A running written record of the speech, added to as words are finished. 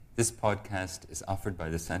This podcast is offered by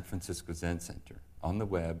the San Francisco Zen Center on the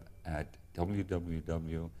web at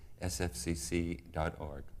www.sfcc.org.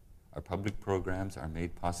 Our public programs are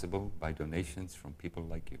made possible by donations from people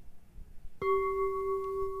like you.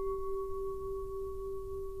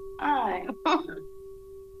 Hi.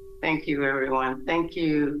 Thank you, everyone. Thank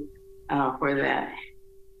you for that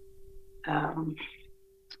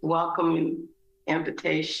welcoming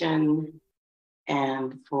invitation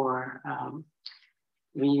and for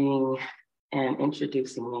reading and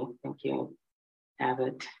introducing me. Thank you,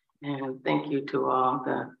 Abbott. And thank you to all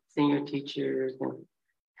the senior teachers and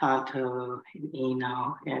Tonto and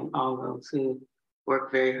Eno and all those who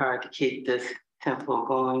work very hard to keep this temple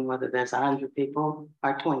going, whether there's 100 people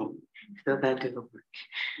or 20, still got to do the work.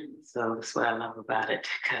 So that's what I love about it,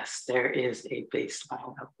 because there is a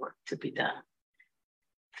baseline of work to be done.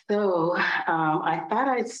 So I thought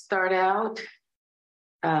I'd start out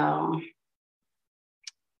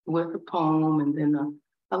with a poem and then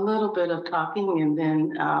a little bit of talking, and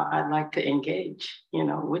then I'd like to engage,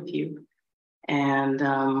 with you and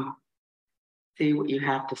see what you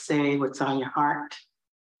have to say, what's on your heart,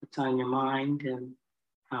 what's on your mind, and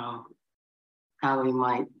how we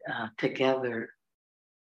might together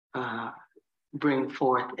bring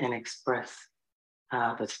forth and express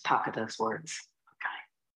the Takada's words. Okay.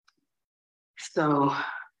 So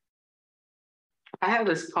I have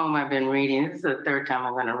this poem I've been reading. This is the third time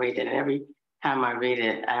I'm going to read it. And every time I read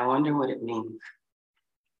it, I wonder what it means.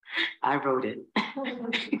 I wrote it,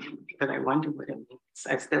 but I wonder what it means.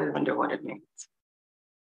 I still wonder what it means.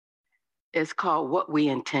 It's called What We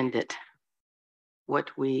Intended.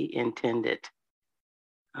 What We Intended.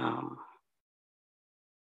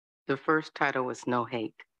 The first title was No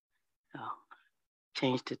Hate.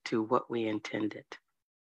 Changed it to What We Intended.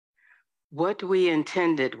 What we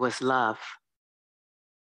intended was love.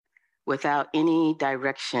 Without any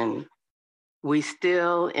direction, we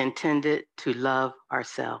still intended to love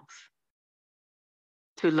ourselves,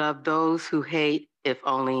 to love those who hate, if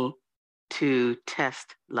only to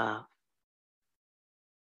test love.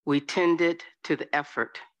 We tended to the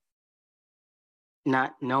effort,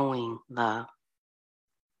 not knowing love.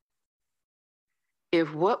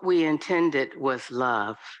 If what we intended was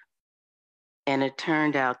love, and it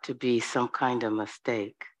turned out to be some kind of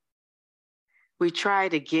mistake, we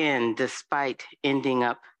tried again despite ending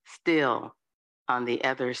up still on the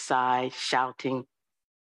other side shouting,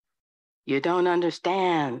 "You don't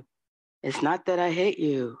understand. It's not that I hate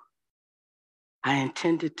you. I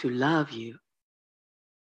intended to love you,"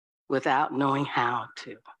 without knowing how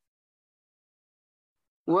to.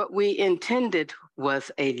 What we intended was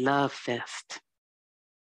a love fest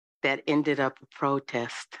that ended up a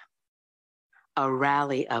protest, a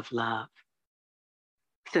rally of love.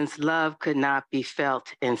 Since love could not be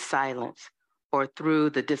felt in silence or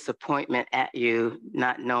through the disappointment at you,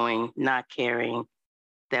 not knowing, not caring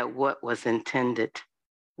that what was intended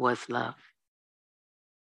was love.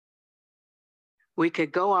 We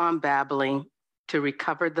could go on babbling to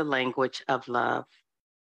recover the language of love,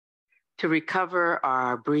 to recover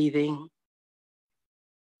our breathing,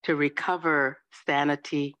 to recover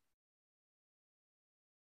sanity,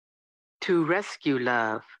 to rescue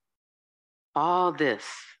love. All this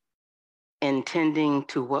intending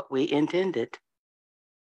to what we intended,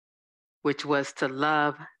 which was to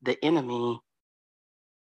love the enemy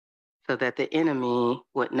so that the enemy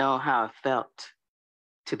would know how it felt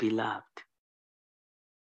to be loved.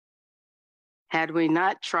 Had we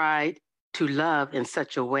not tried to love in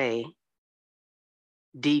such a way,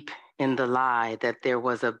 deep in the lie that there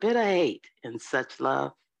was a bit of hate in such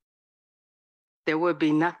love, there would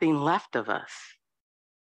be nothing left of us.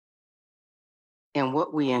 And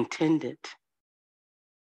what we intended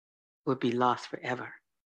would be lost forever.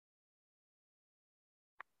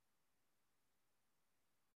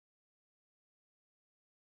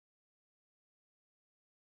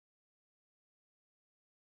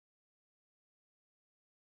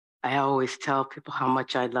 I always tell people how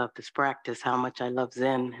much I love this practice, how much I love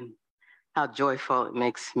Zen, and how joyful it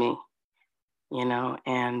makes me, and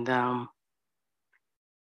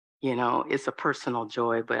it's a personal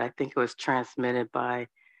joy, but I think it was transmitted by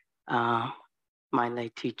my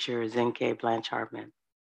late teacher, Zenke Blanchardman.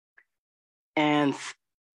 And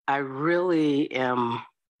I really am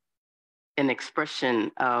an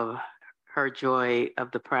expression of her joy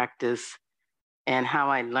of the practice and how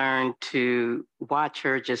I learned to watch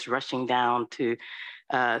her just rushing down to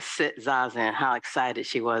sit Zazen, how excited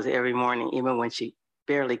she was every morning, even when she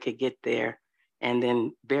barely could get there and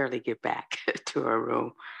then barely get back to her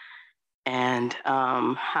room. And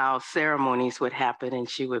how ceremonies would happen and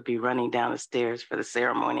she would be running down the stairs for the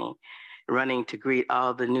ceremony, running to greet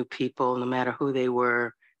all the new people, no matter who they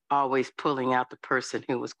were, always pulling out the person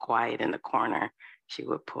who was quiet in the corner. She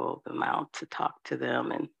would pull them out to talk to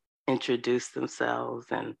them and introduce themselves.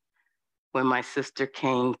 And when my sister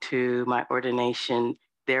came to my ordination,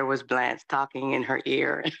 there was Blanche talking in her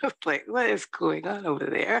ear. And I was like, what is going on over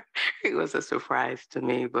there? It was a surprise to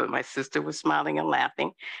me, but my sister was smiling and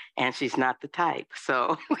laughing, and she's not the type.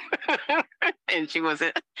 So, and she was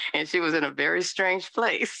in a very strange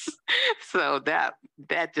place. So that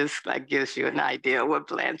just like gives you an idea of what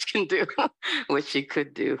Blanche can do, what she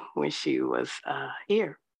could do when she was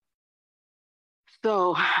here.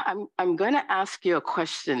 So I'm going to ask you a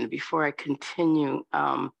question before I continue,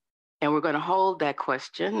 and we're going to hold that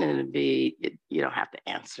question, and you don't have to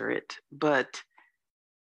answer it, but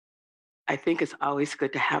I think it's always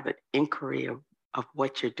good to have an inquiry of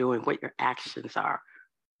what you're doing, what your actions are.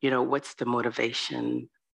 What's the motivation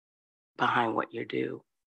behind what you do?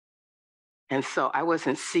 And so I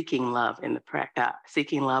wasn't seeking love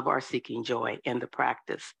seeking love or seeking joy in the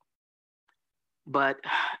practice, but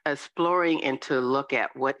exploring and to look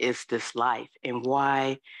at what is this life and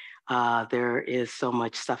why there is so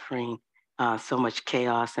much suffering, so much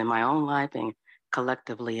chaos in my own life and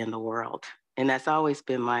collectively in the world. And that's always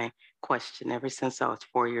been my question ever since I was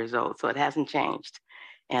 4 years old. So it hasn't changed.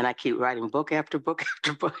 And I keep writing book after book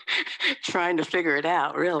after book, trying to figure it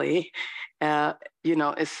out, really.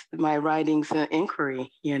 It's my writing's an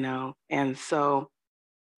inquiry, And so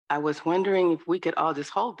I was wondering if we could all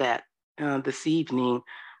just hold that this evening,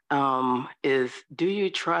 is do you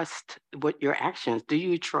trust what your actions, do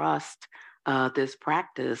you trust this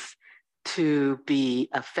practice to be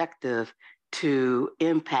effective, to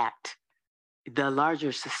impact the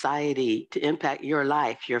larger society, to impact your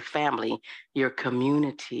life, your family, your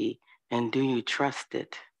community, and do you trust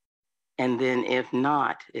it? And then if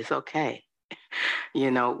not, it's okay.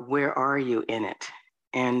 Where are you in it?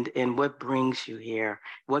 And what brings you here?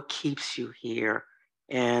 What keeps you here?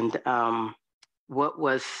 And what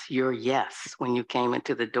was your yes when you came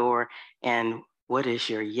into the door? And what is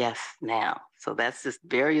your yes now? So that's just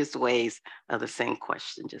various ways of the same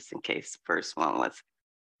question, just in case the first one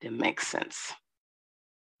didn't make sense.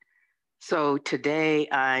 So today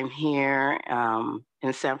I'm here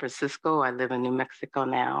in San Francisco. I live in New Mexico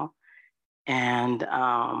now. And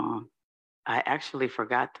I actually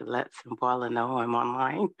forgot to let Simbola know I'm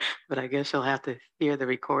online, but I guess you'll have to hear the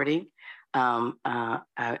recording. I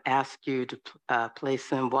ask you to place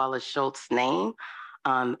Simbola Schultz's name,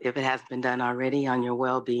 if it hasn't been done already, on your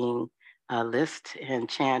well-being list, and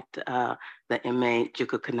chant the Ime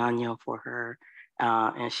Juku Kananyo for her.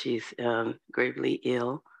 And she's gravely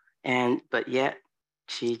ill, but yet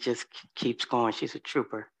she just keeps going. She's a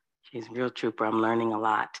trooper. She's a real trooper. I'm learning a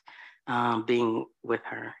lot being with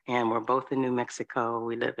her. And we're both in New Mexico.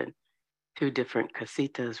 We live in 2 different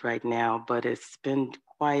casitas right now, but it's been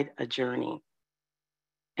quite a journey.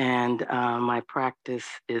 And my practice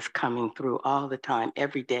is coming through all the time,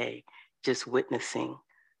 every day, just witnessing.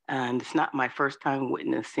 And it's not my first time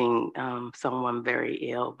witnessing someone very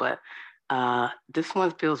ill, but this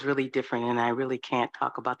one feels really different, and I really can't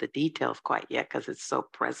talk about the details quite yet because it's so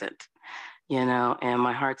present. And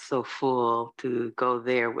my heart's so full to go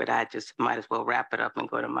there, but I just might as well wrap it up and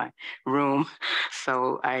go to my room.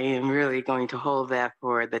 So I am really going to hold that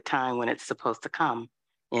for the time when it's supposed to come.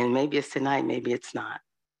 And maybe it's tonight, maybe it's not.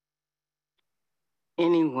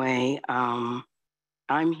 Anyway, I'm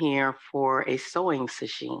here for a sewing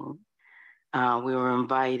session. We were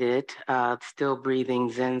invited, Still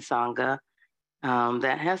Breathing Zen Sangha,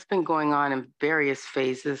 that has been going on in various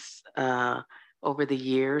phases over the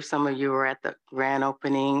years. Some of you were at the grand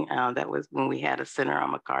opening. That was when we had a center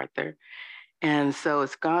on MacArthur. And so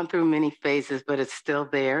it's gone through many phases, but it's still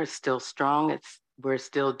there. It's still strong. We're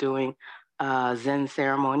still doing Zen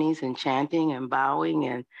ceremonies and chanting and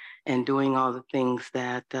bowing and doing all the things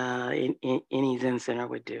that any Zen center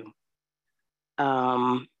would do.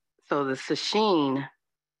 So the sesshin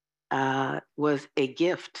was a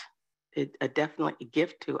gift, definitely a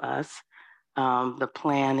gift to us. The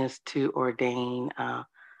plan is to ordain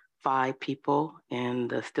 5 people in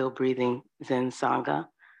the Still Breathing Zen Sangha.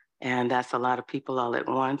 And that's a lot of people all at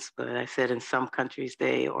once. But I said in some countries,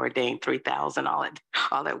 they ordain 3,000 all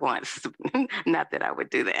at once. Not that I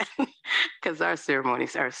would do that, because our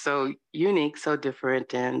ceremonies are so unique, so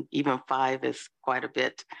different, and even 5 is quite a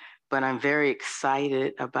bit. But I'm very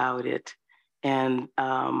excited about it. And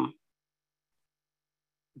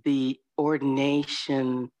the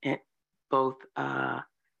ordination, both Zaike,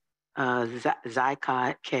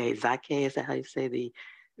 is that how you say, the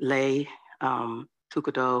lay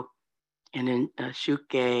Tukudo, and then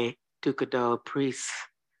Shuke Tukudo priests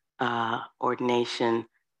ordination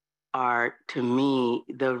are, to me,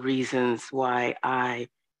 the reasons why I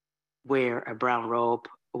wear a brown robe,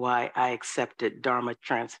 why I accepted Dharma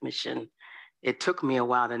transmission. It took me a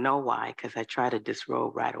while to know why, because I tried to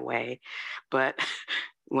disrobe right away. But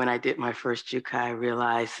when I did my first jukai, I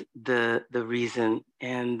realized the reason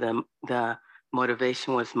and the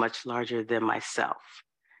motivation was much larger than myself.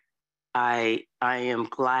 I am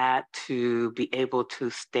glad to be able to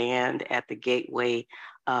stand at the gateway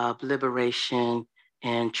of liberation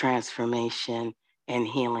and transformation and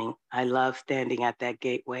healing. I love standing at that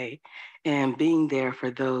gateway and being there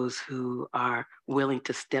for those who are willing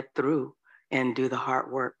to step through and do the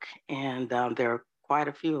hard work. And there are quite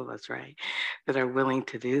a few of us, right, that are willing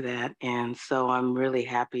to do that. And so I'm really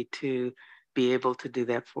happy to be able to do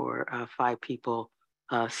that for 5 people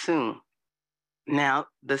soon. Now,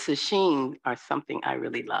 the sesshin are something I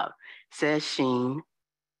really love. Sesshin,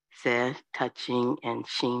 se, touching, and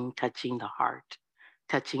shin, touching the heart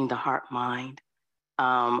mind.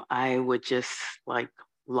 I would just like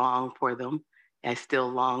long for them. I still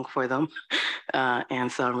long for them.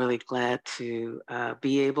 And so I'm really glad to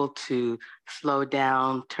be able to slow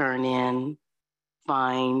down, turn in,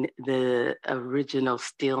 find the original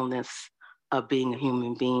stillness of being a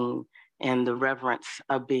human being and the reverence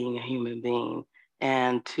of being a human being,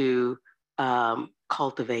 and to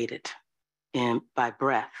cultivate it by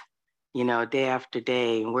breath, day after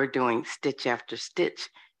day. We're doing stitch after stitch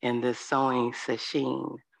in this sewing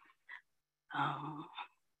sesshin.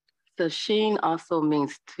 Sesshin also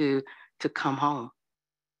means to come home,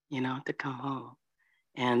 to come home.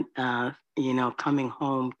 And, coming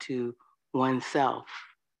home to oneself.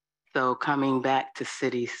 So coming back to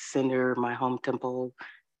City Center, my home temple,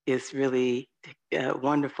 is really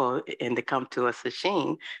wonderful. And to come to a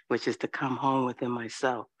sesshin, which is to come home within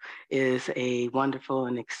myself, is a wonderful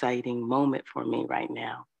and exciting moment for me right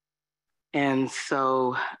now. And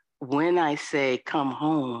so when I say come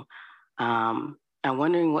home, I'm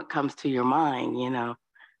wondering what comes to your mind,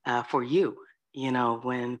 for you,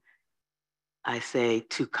 when I say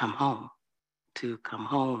to come home to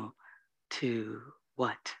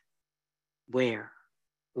what, where,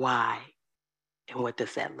 why, and what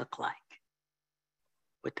does that look like?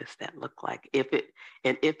 What does that look like? If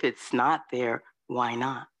it's not there, why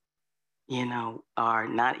not? Or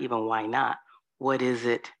not even why not? What is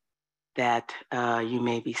it that you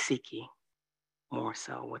may be seeking? More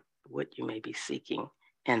so, what you may be seeking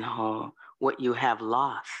in home, what you have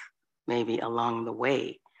lost maybe along the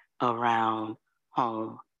way around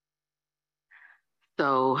home.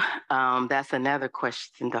 So that's another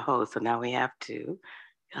question to hold. So now we have to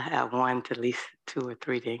have one to at least 2 or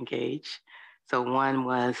 3 to engage. So one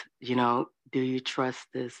was, do you trust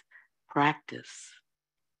this practice?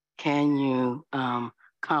 Can you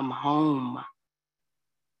come home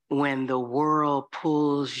when the world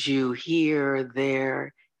pulls you here,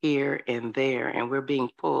 there, here, and there, and we're being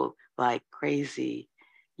pulled like crazy,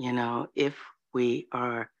 if we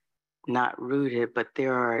are not rooted, but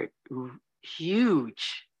there are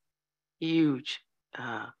huge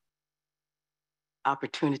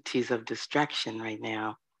opportunities of distraction right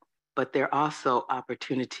now, but they're also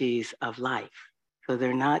opportunities of life. So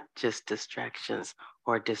they're not just distractions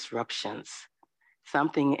or disruptions.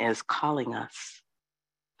 Something is calling us.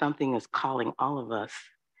 Something is calling all of us.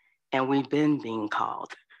 And we've been being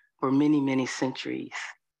called for many, many centuries.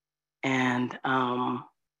 And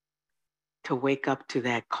to wake up to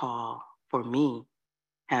that call for me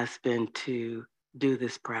has been to do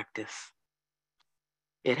this practice.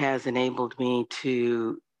 It has enabled me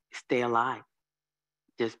to stay alive,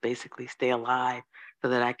 just basically stay alive so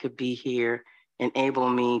that I could be here, enable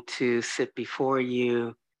me to sit before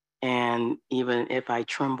you. And even if I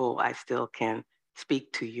tremble, I still can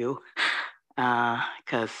speak to you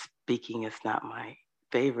because speaking is not my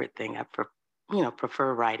favorite thing. I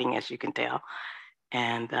prefer writing, as you can tell.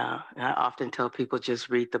 And I often tell people just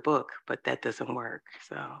read the book, but that doesn't work.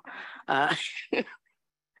 So,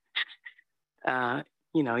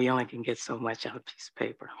 you only can get so much out of a piece of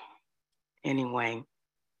paper. Anyway,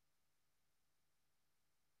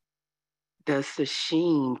 the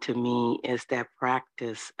sesshin to me is that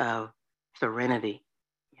practice of serenity.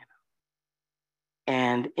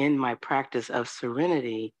 And in my practice of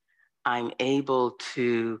serenity, I'm able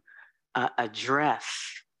to address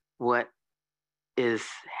what is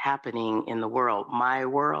happening in the world, my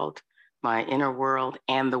inner world,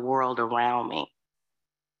 and the world around me.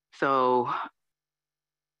 So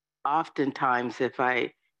oftentimes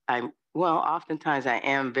oftentimes I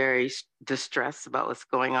am very distressed about what's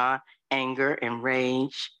going on, anger and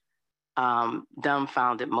rage,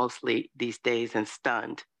 dumbfounded mostly these days and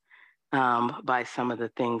stunned. by some of the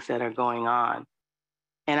things that are going on.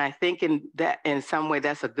 And I think in some way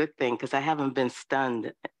that's a good thing, because I haven't been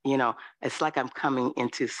stunned. You know, it's like I'm coming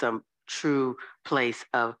into some true place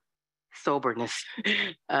of soberness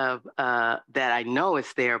of that I know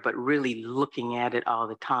it's there, but really looking at it all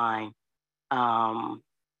the time.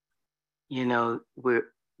 You know,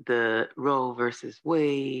 we're the Roe versus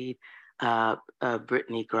Wade,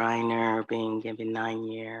 Brittany Griner being given 9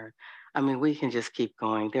 years. I mean, we can just keep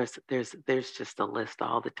going. There's just a list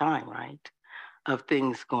all the time, right, of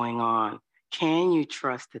things going on. Can you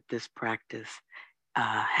trust that this practice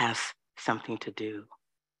has something to do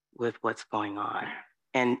with what's going on?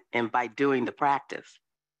 And by doing the practice,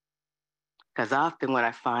 because often what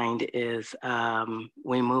I find is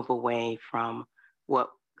we move away from what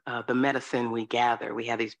the medicine we gather. We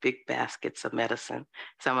have these big baskets of medicine.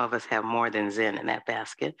 Some of us have more than Zen in that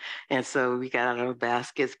basket. And so we got our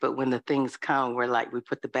baskets, but when the things come, we're like, we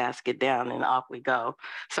put the basket down and off we go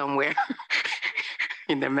somewhere.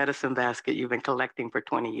 In the medicine basket you've been collecting for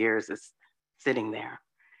 20 years is sitting there.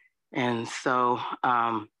 And so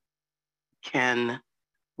can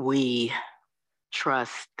we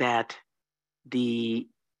trust that the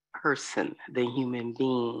person, the human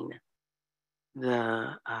being,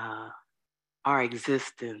 our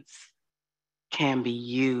existence can be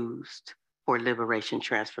used for liberation,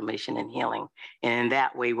 transformation, and healing. And in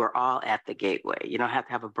that way, we're all at the gateway. You don't have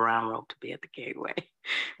to have a brown robe to be at the gateway.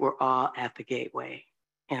 We're all at the gateway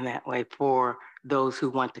in that way for those who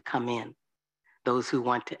want to come in, those who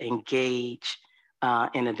want to engage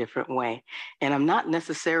in a different way. And I'm not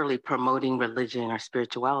necessarily promoting religion or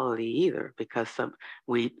spirituality either, because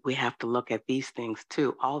we have to look at these things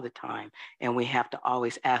too all the time. And we have to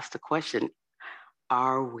always ask the question,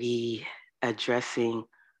 are we addressing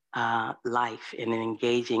life and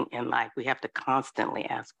engaging in life? We have to constantly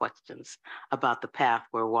ask questions about the path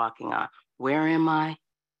we're walking on. Where am I?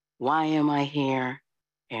 Why am I here?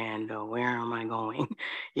 And where am I going?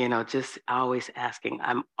 You know, just always asking.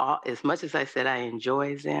 As much as I said I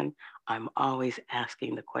enjoy Zen, I'm always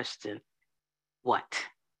asking the question, what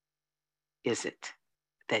is it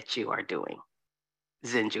that you are doing?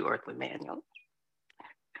 Zenju Earthlyn Manuel.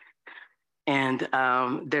 And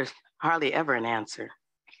there's hardly ever an answer.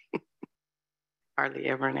 Hardly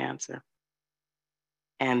ever an answer.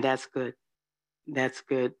 And that's good. That's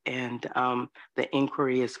good. And the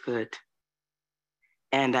inquiry is good.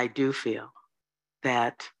 And I do feel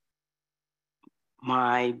that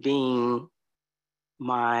my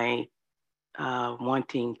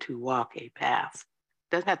wanting to walk a path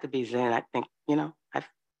doesn't have to be Zen. I think, you know, I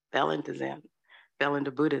fell into Zen, fell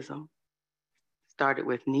into Buddhism, started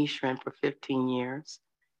with Nichiren for 15 years,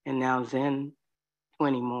 and now Zen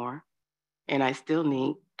 20 more, and I still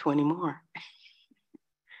need 20 more.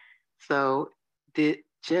 So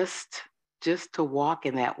just to walk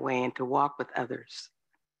in that way and to walk with others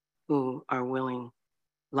who are willing.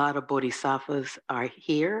 A lot of bodhisattvas are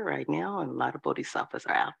here right now, and a lot of bodhisattvas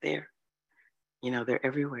are out there. You know, they're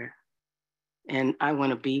everywhere. And I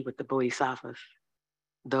want to be with the bodhisattvas,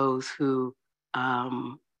 those who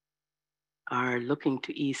are looking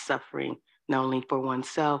to ease suffering, not only for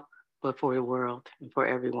oneself, but for the world and for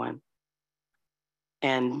everyone.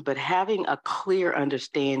 But having a clear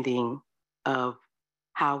understanding of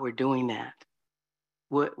how we're doing that.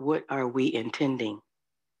 What are we intending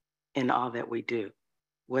in all that we do?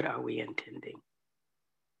 What are we intending?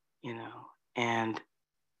 You know, and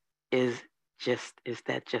is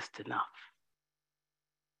that just enough?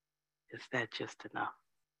 Is that just enough?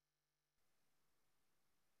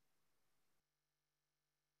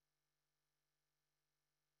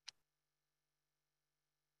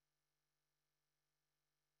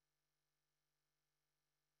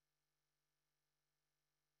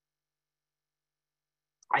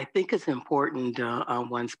 I think it's important on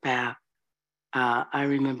one's path. I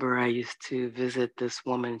remember I used to visit this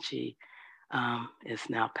woman. She is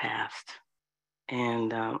now passed.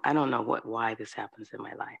 And I don't know why this happens in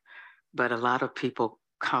my life, but a lot of people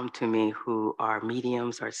come to me who are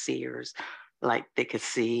mediums or seers, like they could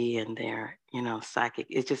see and they're, you know, psychic.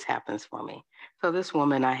 It just happens for me. So this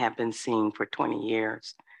woman I have been seeing for 20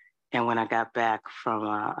 years. And when I got back from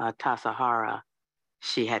Tassajara,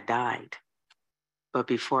 she had died. But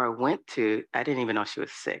before I didn't even know she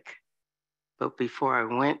was sick. But before I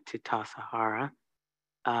went to Tassajara,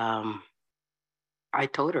 I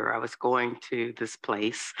told her I was going to this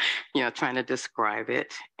place, you know, trying to describe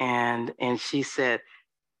it. And she said,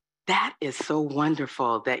 that is so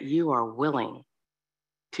wonderful that you are willing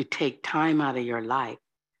to take time out of your life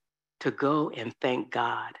to go and thank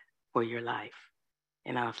God for your life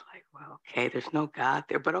And I was like, well, okay, there's no God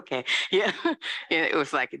there, but okay. Yeah. And it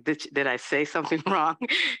was like, did I say something wrong?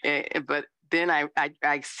 But then I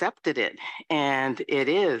accepted it. And it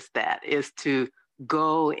is to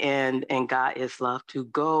go and God is love, to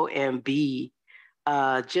go and be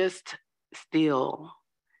just still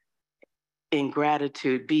in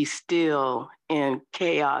gratitude, be still in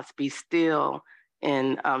chaos, be still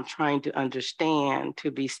in trying to understand,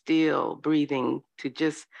 to be still, breathing, to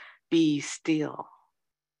just be still,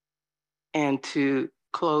 and to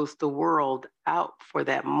close the world out for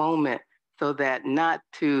that moment, so that not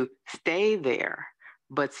to stay there,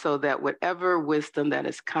 but so that whatever wisdom that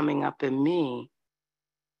is coming up in me,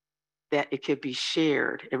 that it could be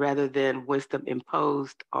shared rather than wisdom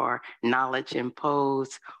imposed or knowledge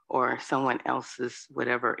imposed or someone else's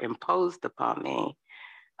whatever imposed upon me,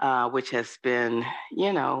 which has been,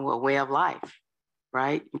 a way of life,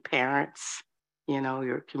 right? Parents,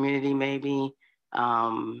 your community maybe,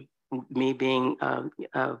 me being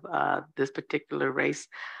of this particular race,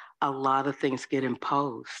 a lot of things get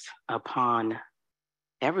imposed upon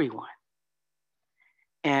everyone.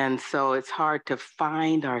 And so it's hard to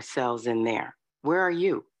find ourselves in there. Where are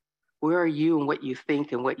you? Where are you and what you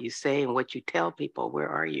think and what you say and what you tell people? Where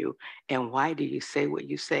are you? And why do you say what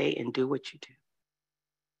you say and do what you do?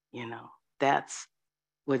 That's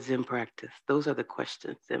what's in practice. Those are the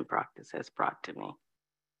questions Zen practice has brought to me.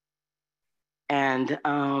 And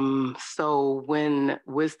so when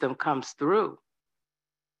wisdom comes through,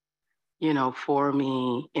 for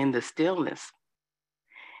me in the stillness,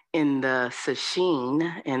 in the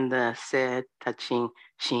sesshin, in the said, touching,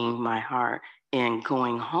 shin, my heart, and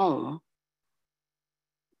going home,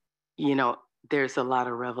 there's a lot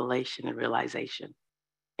of revelation and realization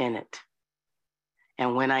in it.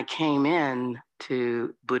 And when I came in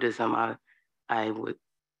to Buddhism, I was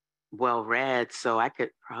well read, so I could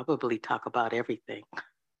probably talk about everything.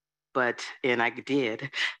 And I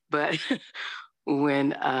did. But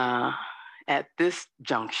when at this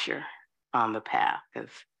juncture on the path, because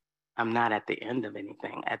I'm not at the end of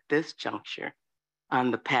anything, at this juncture on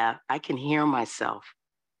the path, I can hear myself.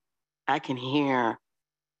 I can hear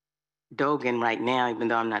Dogen right now, even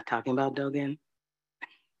though I'm not talking about Dogen.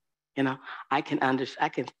 I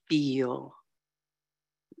can feel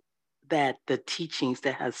that the teachings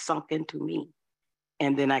that has sunk into me,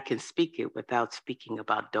 and then I can speak it without speaking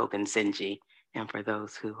about Dogen Zenji. And for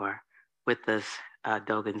those who are with us,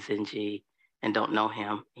 Dogen Zenji, and don't know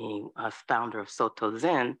him, he was founder of Soto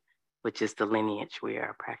Zen, which is the lineage we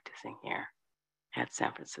are practicing here at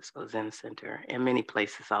San Francisco Zen Center and many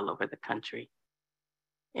places all over the country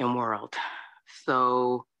and world.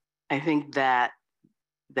 So I think that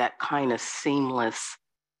kind of seamless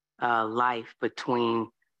life between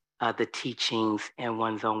the teachings and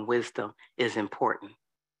one's own wisdom is important.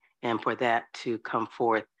 And for that to come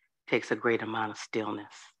forth takes a great amount of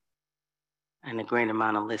stillness and a great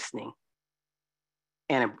amount of listening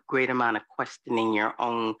and a great amount of questioning your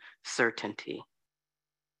own certainty.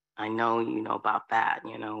 I know you know about that,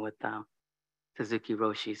 with Suzuki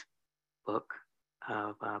Roshi's book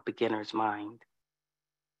of Beginner's Mind.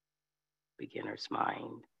 Beginner's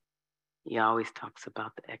Mind. He always talks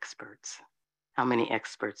about the experts. How many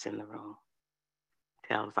experts in the room?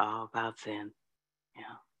 Tells all about Zen.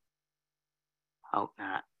 Yeah. Hope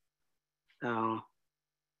not. So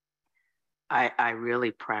I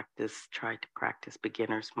really try to practice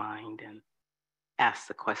beginner's mind and ask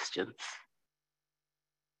the questions.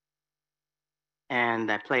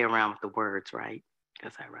 And I play around with the words, right?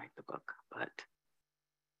 Because I write the book. But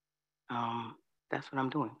that's what I'm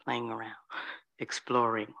doing, playing around,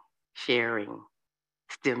 exploring, sharing,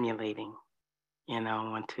 stimulating,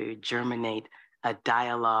 and to germinate a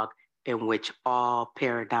dialogue in which all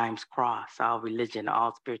paradigms cross, all religion,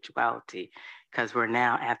 all spirituality, because we're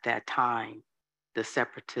now at that time, the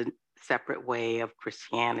separate way of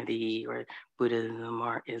Christianity or Buddhism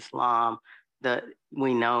or Islam,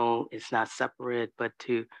 we know it's not separate, but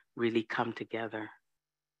to really come together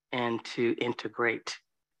and to integrate.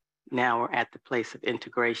 Now we're at the place of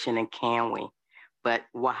integration, and can we? But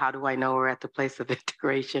how do I know we're at the place of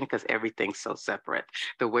integration? Because everything's so separate.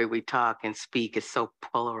 The way we talk and speak is so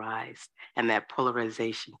polarized. And that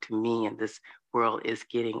polarization to me in this world is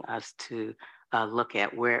getting us to look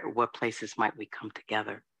at what places might we come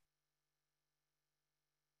together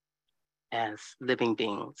as living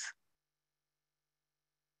beings,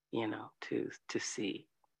 to see.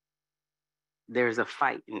 There's a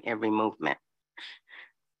fight in every movement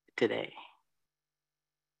today.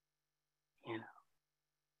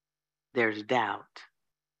 There's doubt,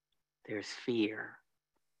 there's fear,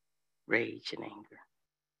 rage, and anger.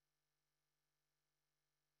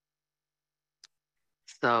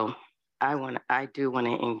 So I do want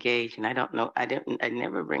to engage, and I don't know, I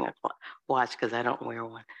never bring a watch because I don't wear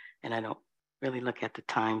one, and I don't really look at the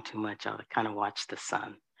time too much. I'll kind of watch the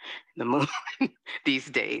sun, the moon these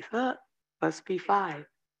days. Must be 5,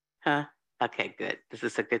 huh? Okay, good. This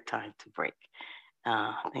is a good time to break.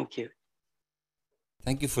 Thank you.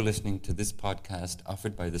 Thank you for listening to this podcast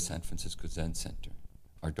offered by the San Francisco Zen Center.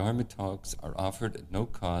 Our Dharma talks are offered at no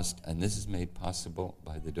cost, and this is made possible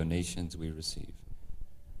by the donations we receive.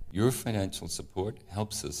 Your financial support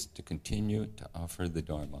helps us to continue to offer the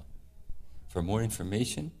Dharma. For more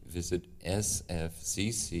information, visit sfzc.org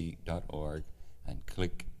and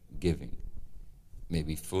click Giving. May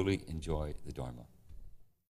we fully enjoy the Dharma.